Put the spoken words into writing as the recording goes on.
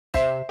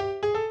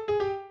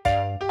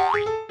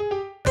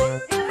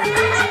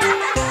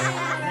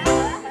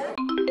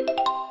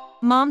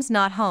Mom's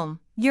not home.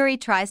 Yuri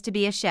tries to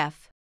be a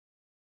chef.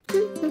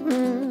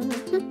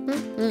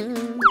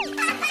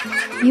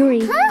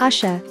 Yuri,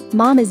 Usha,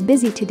 Mom is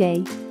busy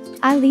today.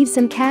 I'll leave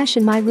some cash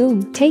in my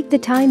room. Take the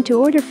time to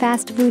order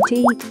fast food to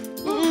eat.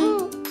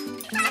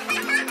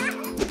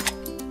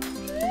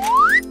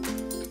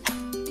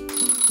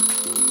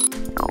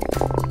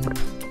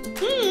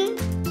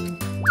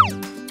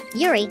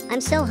 Yuri, I'm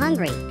so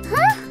hungry.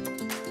 Huh?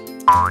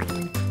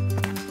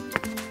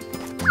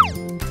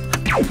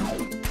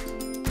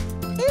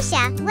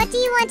 Usha, what do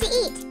you want to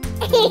eat?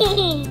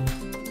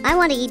 I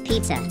want to eat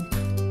pizza.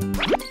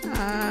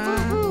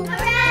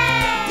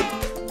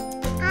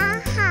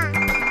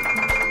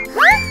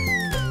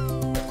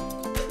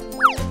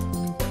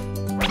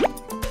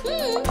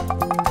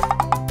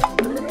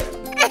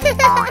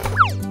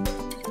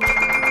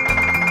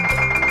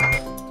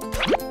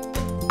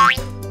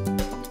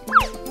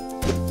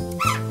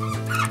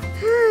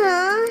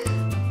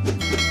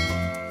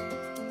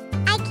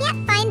 I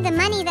can't find the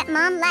money that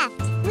Mom left.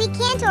 We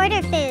can't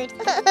order food.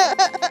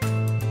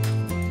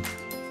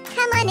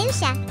 Come on,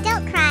 Usha,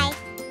 don't cry.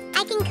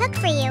 I can cook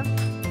for you.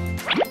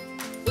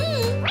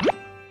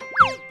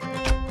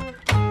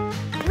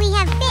 We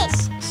have fish,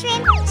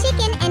 shrimp,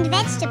 chicken, and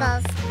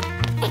vegetables.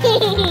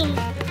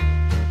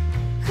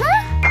 Huh?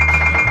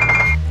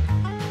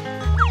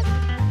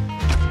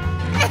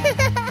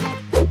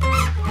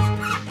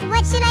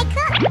 What should I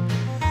cook?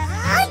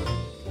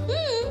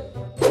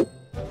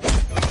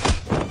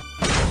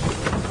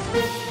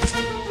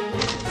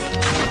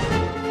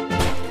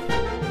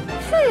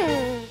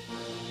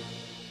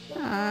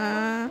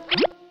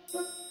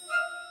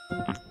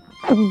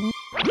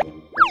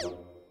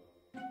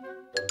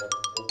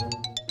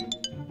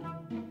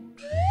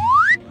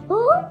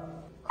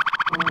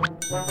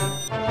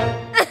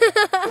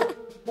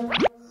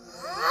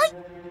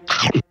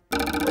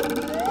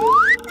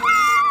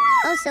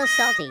 Oh, so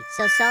salty,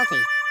 so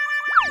salty.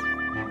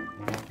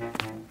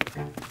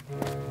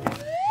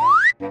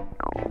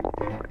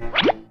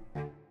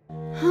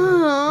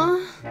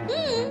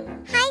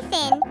 Hi,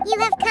 Finn. You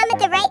have come at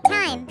the right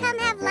time. Come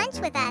have lunch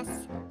with us.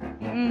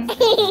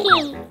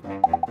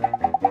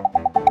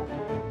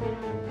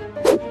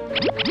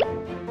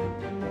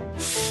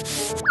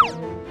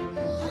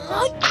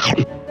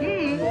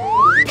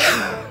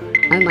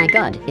 Oh my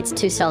god, it's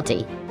too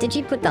salty. Did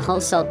you put the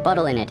whole salt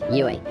bottle in it,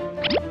 Yui?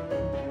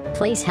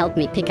 Please help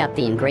me pick up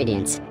the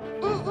ingredients.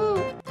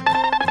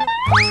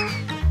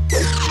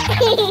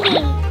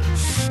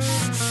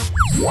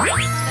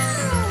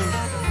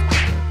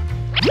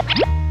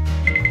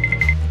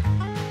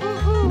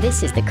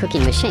 This is the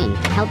cooking machine.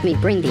 Help me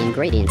bring the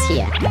ingredients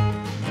here.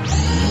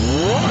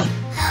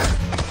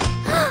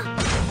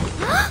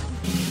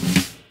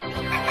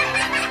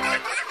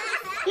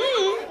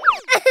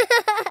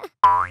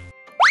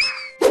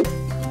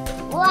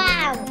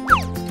 Wow!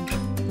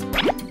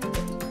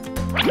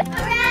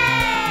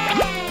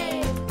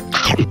 Hooray!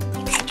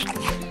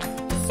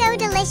 So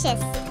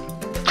delicious.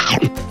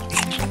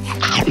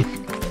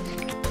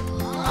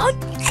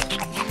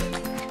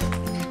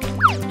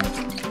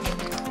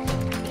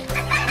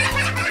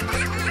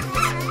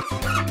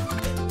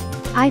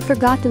 I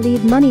forgot to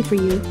leave money for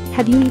you.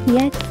 Have you eaten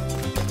yet?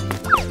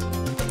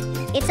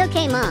 It's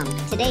okay, Mom.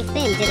 Today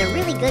Finn did a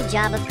really good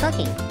job of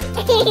cooking.